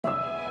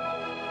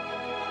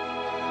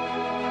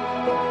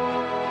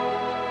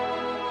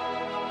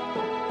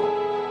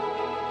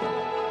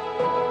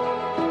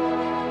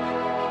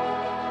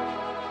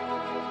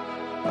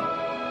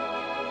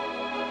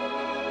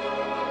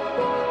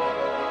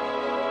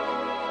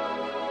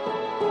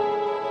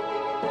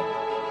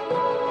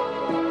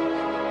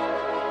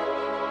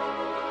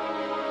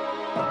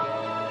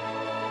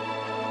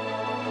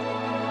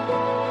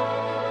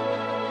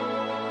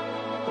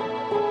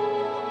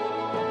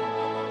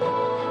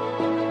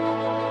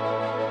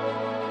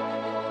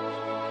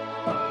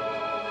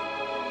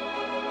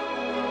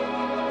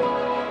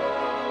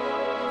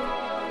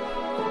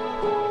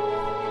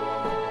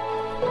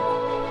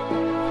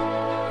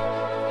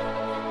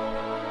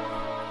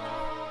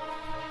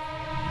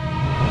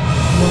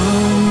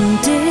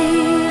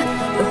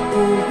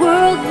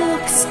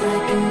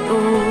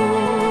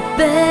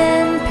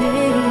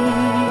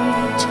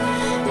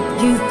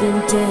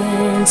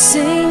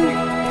dancing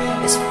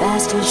as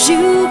fast as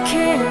you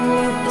can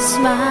with a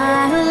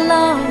smile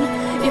on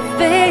your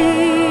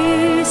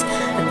face.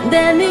 And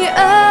then the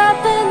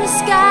earth and the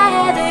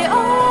sky, they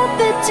all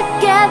fit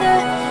together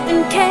and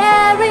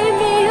carry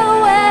me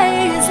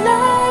away as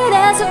light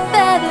as a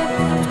feather.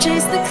 We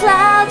chase the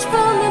clouds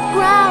from the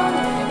ground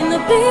in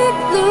the big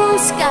blue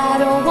sky.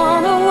 Don't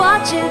wanna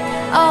watch it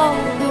all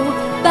go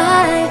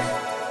by.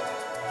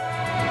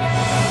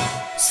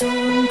 So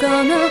I'm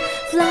gonna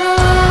fly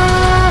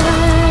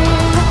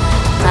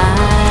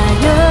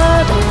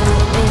higher than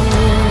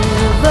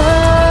ever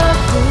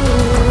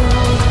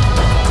could.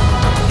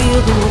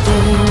 Feel the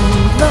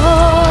wind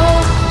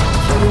blow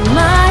through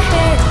my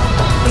hair,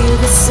 feel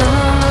the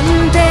sun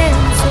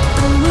dance with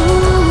the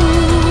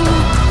moon,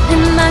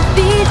 and my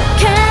feet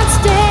can't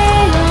stay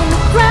on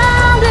the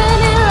ground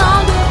any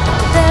longer.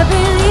 With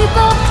every leap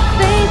of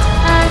faith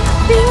I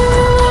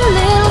feel a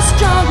little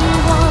stronger.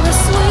 Wanna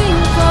swing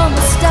from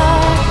the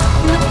start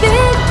in the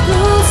big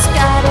blue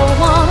sky. Don't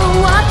wanna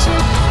watch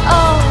it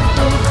all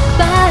go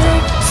by.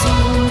 So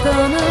I'm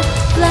gonna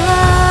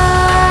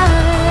fly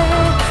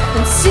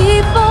and see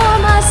for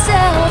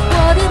myself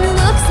what it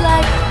looks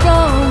like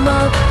from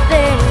up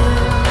there.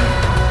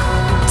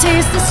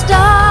 Taste the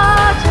stars.